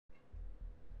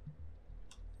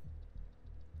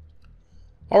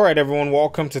Alright everyone,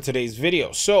 welcome to today's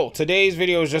video. So today's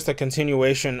video is just a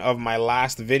continuation of my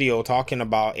last video talking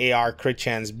about AR crit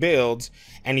chance builds,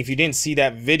 and if you didn't see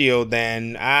that video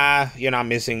then you're not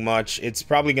missing much. It's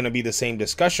probably going to be the same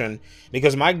discussion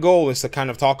because my goal is to kind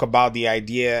of talk about the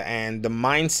idea and the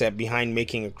mindset behind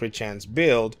making a crit chance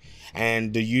build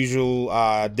and the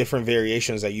usual different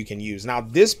variations that you can use. Now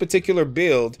this particular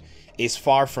build is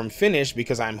far from finished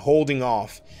because I'm holding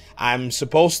off. I'm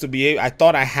supposed to be, I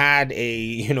thought I had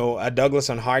a Douglas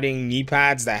and Harding knee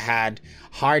pads that had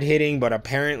hard hitting, but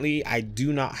apparently I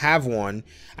do not have one,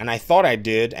 and I thought I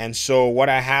did. And so what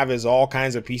I have is all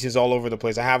kinds of pieces all over the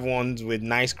place. I have ones with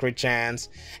nice crit chance,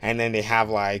 and then they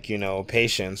have like,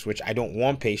 patience, which I don't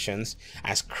want patience.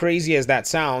 As crazy as that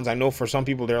sounds, I know for some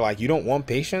people they're like, you don't want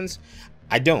patience?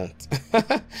 I don't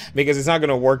because it's not going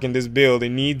to work in this build.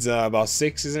 It needs about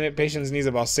 6, isn't it? Patience needs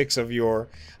about 6 of your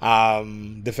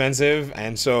defensive,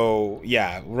 and so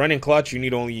yeah, running clutch you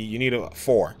need a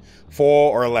 4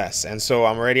 or less, and so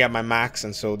I'm already at my max,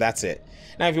 and so that's it.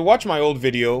 Now if you watch my old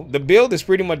video, the build is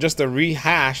pretty much just a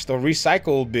rehashed or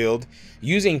recycled build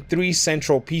using 3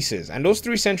 central pieces, and those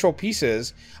 3 central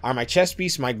pieces are my chest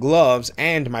piece, my gloves,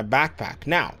 and my backpack.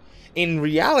 Now in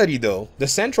reality though, the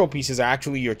central pieces are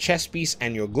actually your chest piece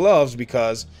and your gloves,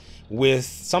 because with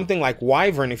something like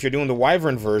Wyvern, if you're doing the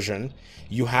Wyvern version,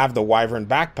 you have the Wyvern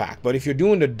backpack. But if you're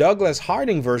doing the Douglas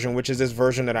Harding version, which is this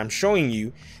version that I'm showing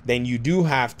you, then you do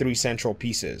have 3 central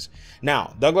pieces.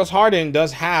 Now, Douglas Harding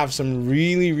does have some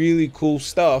really cool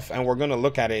stuff, and we're going to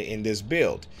look at it in this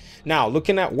build. Now,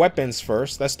 looking at weapons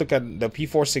first, let's look at the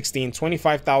P416,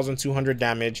 25,200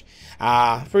 damage.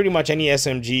 Pretty much any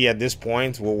SMG at this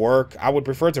point will work. I would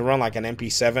prefer to run like an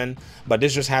MP7, but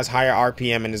this just has higher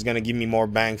RPM and is going to give me more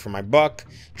bang for my buck.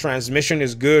 Transmission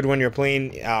is good when you're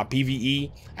playing PvE.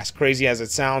 As crazy as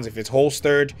it sounds, if it's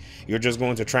holstered, you're just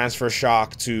going to transfer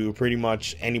shock to pretty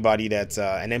much anybody that's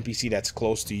an NPC that's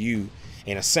close to you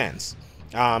in a sense.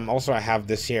 Also, I have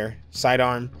this here,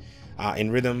 sidearm.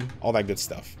 In rhythm, all that good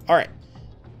stuff. All right.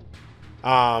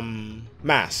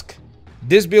 Mask.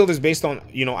 This build is based on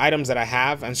items that I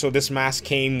have, and so this mask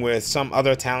came with some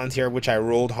other talent here, which I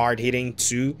rolled hard hitting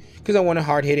to because I wanted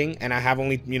hard hitting, and I have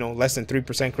only less than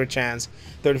 3% crit chance,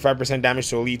 35%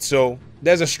 damage to elite. So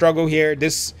there's a struggle here.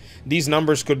 These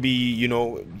numbers could be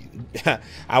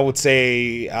I would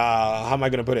say how am I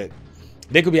gonna put it?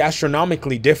 They could be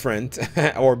astronomically different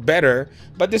or better,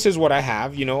 but this is what I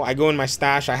have. I go in my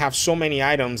stash, I have so many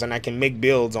items, and I can make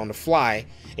builds on the fly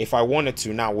if I wanted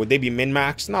to. Now, would they be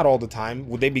min-maxed? Not all the time.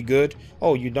 Would they be good?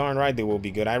 Oh, you darn right they will be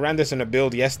good. I ran this in a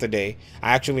build yesterday.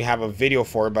 I actually have a video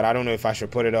for it, but I don't know if I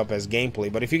should put it up as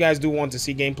gameplay. But if you guys do want to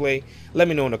see gameplay, let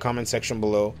me know in the comment section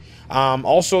below.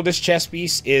 Also, this chest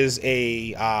piece is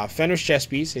a Fenris chest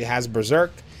piece. It has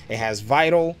Berserk. It has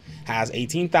Vital, has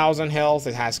 18,000 health,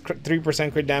 it has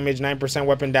 3% crit damage, 9%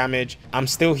 weapon damage. I'm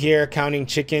still here counting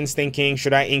chickens, thinking,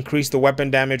 should I increase the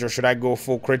weapon damage or should I go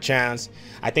full crit chance?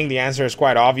 I think the answer is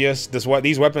quite obvious.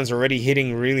 These weapons are already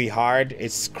hitting really hard.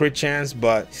 It's crit chance,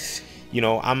 but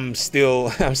I'm still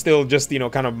just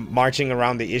kind of marching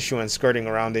around the issue and skirting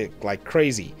around it like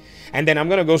crazy. And then I'm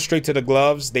gonna go straight to the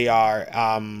gloves. They are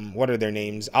what are their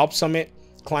names? Alp Summit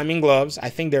climbing gloves. I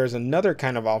think there's another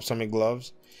kind of Alp Summit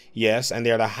gloves. Yes, and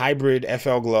they're the hybrid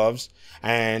FL gloves,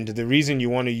 and the reason you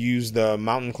want to use the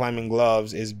mountain climbing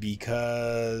gloves is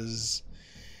because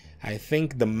I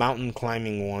think the mountain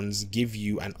climbing ones give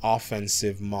you an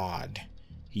offensive mod.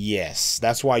 Yes,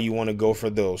 that's why you want to go for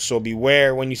those. So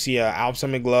beware when you see a Alp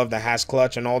Summit glove that has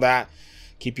clutch and all that.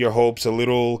 Keep your hopes a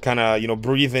little kind of,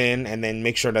 breathe in, and then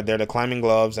make sure that they're the climbing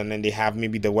gloves, and then they have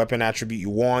maybe the weapon attribute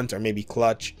you want, or maybe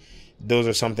clutch. Those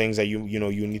are some things that you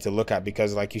need to look at,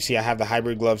 because like you see, I have the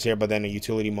hybrid gloves here, but then a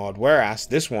utility mod, whereas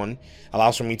this one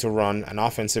allows for me to run an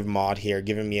offensive mod here,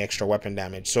 giving me extra weapon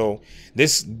damage. So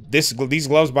these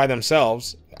gloves by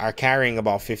themselves are carrying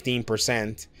about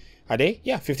 15%. Are they?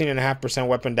 Yeah, 15.5%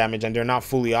 weapon damage, and they're not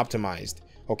fully optimized.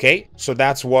 Okay, so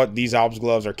that's what these Alps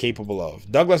gloves are capable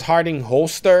of. Douglas Harding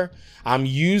holster. I'm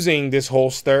using this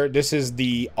holster. This is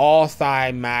the all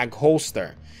thigh mag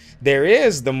holster. There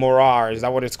is the Morar, is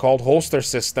that what it's called, holster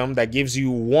system that gives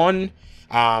you one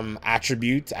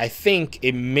attribute. I think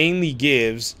it mainly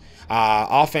gives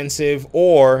offensive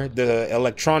or the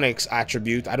electronics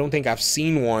attribute. I don't think I've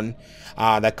seen one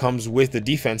that comes with the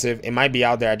defensive. It might be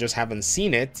out there, I just haven't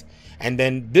seen it. And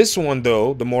then this one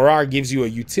though, the Morar, gives you a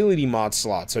utility mod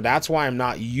slot, so that's why I'm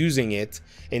not using it.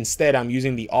 Instead, I'm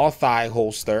using the all thigh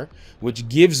holster, which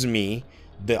gives me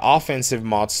the offensive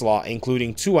mod slot,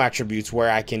 including 2 attributes where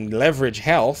I can leverage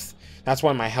health. That's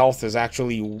why my health is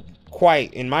actually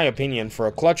quite, in my opinion, for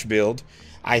a clutch build,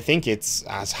 I think it's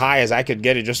as high as I could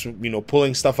get it, just, you know,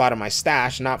 pulling stuff out of my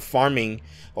stash, not farming,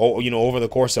 you know, over the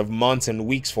course of months and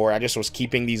weeks for it. I just was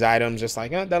keeping these items just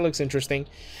like, that looks interesting.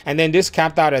 And then this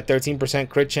capped out at 13%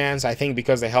 crit chance, I think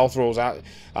because the health rolls out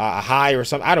high or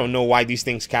something. I don't know why these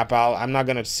things cap out. I'm not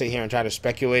going to sit here and try to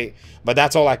speculate, but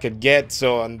that's all I could get.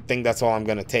 So I think that's all I'm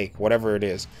going to take, whatever it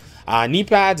is. Knee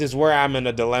pads is where I'm in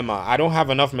a dilemma. I don't have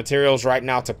enough materials right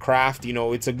now to craft. You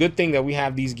know, it's a good thing that we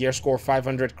have these Gear Score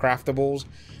 500 craftables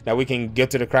that we can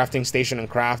get to the crafting station and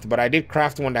craft. But I did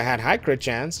craft one that had high crit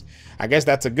chance. I guess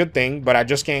that's a good thing, but I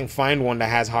just can't find one that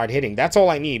has hard hitting. That's all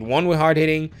I need. One with hard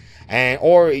hitting, and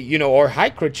or, you know, or high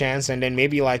crit chance, and then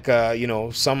maybe like you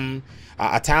know, some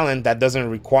a talent that doesn't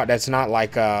require, that's not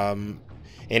like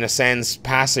in a sense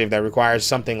passive, that requires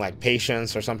something like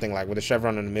patience or something like with a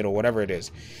chevron in the middle, whatever it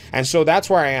is. And so that's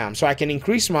where I am. So I can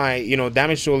increase my, you know,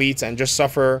 damage to elites and just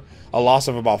suffer a loss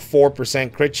of about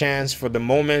 4% crit chance for the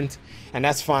moment, and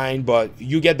that's fine, but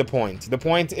you get the point. The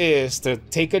point is to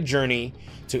take a journey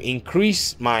to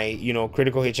increase my, you know,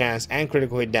 critical hit chance and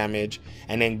critical hit damage,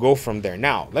 and then go from there.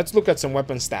 Now let's look at some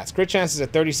weapon stats. Crit chance is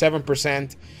at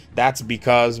 37%. That's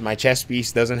because my chest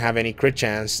piece doesn't have any crit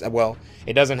chance. Well,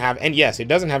 it doesn't have, and yes, it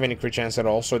doesn't have any crit chance at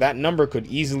all. So that number could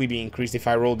easily be increased. If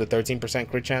I rolled the 13%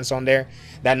 crit chance on there,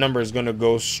 that number is going to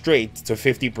go straight to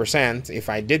 50% if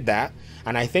I did that.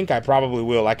 And I think I probably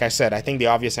will. Like I said, I think the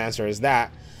obvious answer is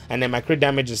that. And then my crit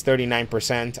damage is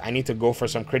 39%. I need to go for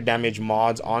some crit damage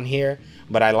mods on here,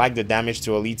 but I like the damage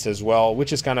to elites as well,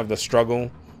 which is kind of the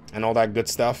struggle and all that good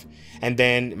stuff. And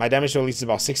then my damage to elites is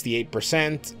about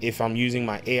 68% if I'm using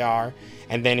my AR.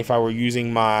 And then if I were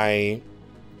using my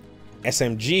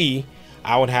SMG,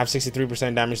 I would have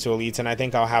 63% damage to elites, and I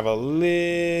think I'll have a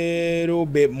little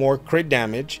bit more crit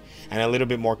damage and a little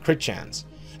bit more crit chance.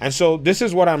 And so this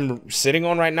is what I'm sitting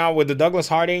on right now with the Douglas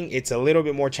Harding. It's a little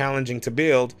bit more challenging to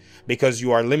build because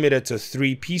you are limited to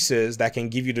 3 pieces that can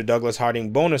give you the Douglas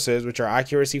Harding bonuses, which are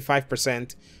accuracy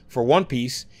 5% for one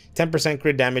piece, 10%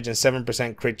 crit damage, and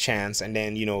 7% crit chance. And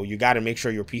then, you know, you got to make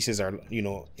sure your pieces are, you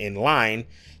know, in line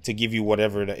to give you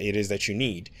whatever it is that you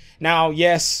need. Now,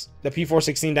 yes, the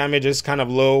P416 damage is kind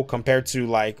of low compared to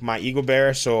like my Eagle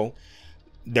Bearer, so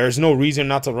there's no reason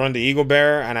not to run the Eagle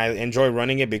Bearer, and I enjoy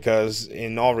running it because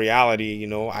in all reality, you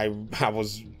know, I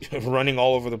was running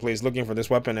all over the place looking for this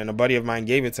weapon, and a buddy of mine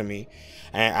gave it to me,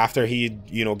 and after he,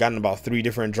 you know, gotten about 3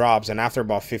 different drops, and after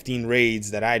about 15 raids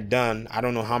that I'd done, I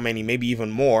don't know how many, maybe even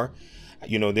more,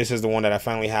 you know, this is the one that I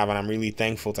finally have, and I'm really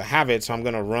thankful to have it. So I'm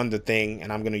gonna run the thing,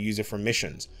 and I'm gonna use it for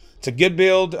missions. It's a good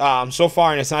build so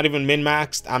far, and it's not even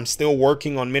min-maxed. I'm still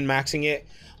working on min-maxing it.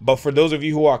 But for those of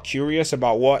you who are curious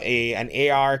about what an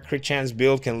AR crit chance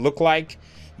build can look like,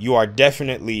 you are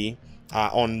definitely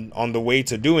on the way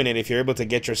to doing it if you're able to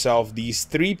get yourself these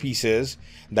 3 pieces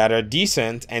that are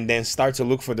decent, and then start to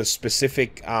look for the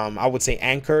specific, I would say,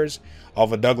 anchors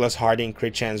of a Douglas Harding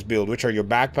crit chance build, which are your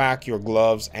backpack, your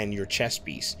gloves, and your chest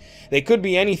piece. They could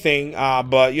be anything,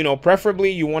 but, you know,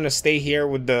 preferably you want to stay here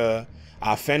with the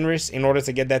Fenris in order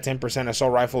to get that 10%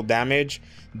 assault rifle damage.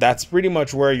 That's pretty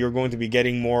much where you're going to be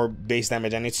getting more base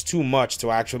damage, and it's too much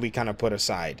to actually kind of put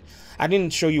aside. I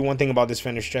didn't show you one thing about this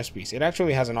Fenris chest piece. It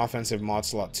actually has an offensive mod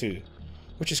slot too,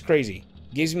 which is crazy.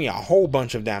 Gives me a whole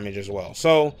bunch of damage as well.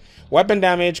 So weapon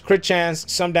damage, crit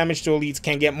chance, some damage to elites.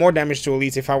 Can get more damage to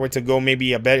elites if I were to go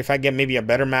maybe if I get maybe a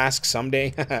better mask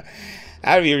someday.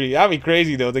 That'd be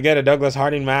crazy though, to get a Douglas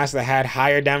Harding mask that had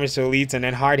higher damage to elites and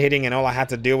then hard hitting, and all I had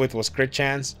to deal with was crit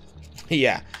chance.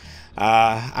 Yeah.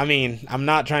 I mean, I'm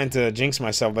not trying to jinx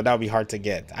myself, but that would be hard to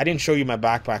get. I didn't show you my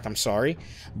backpack, I'm sorry.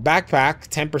 Backpack,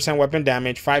 10% weapon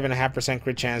damage, 5.5%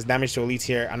 crit chance, damage to elites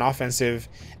here, an offensive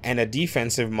and a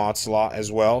defensive mod slot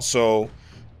as well. So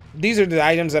these are the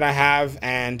items that I have,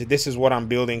 and this is what I'm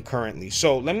building currently.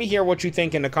 So let me hear what you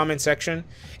think in the comment section.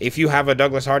 If you have a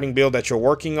Douglas Harding build that you're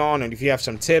working on, and if you have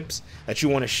some tips that you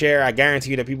want to share, I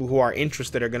guarantee you that people who are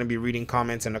interested are going to be reading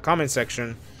comments in the comment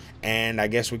section, and I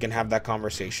guess we can have that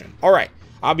conversation. All right,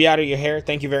 I'll be out of your hair.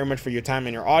 Thank you very much for your time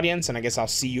and your audience, and I guess I'll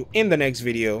see you in the next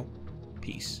video.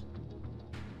 Peace.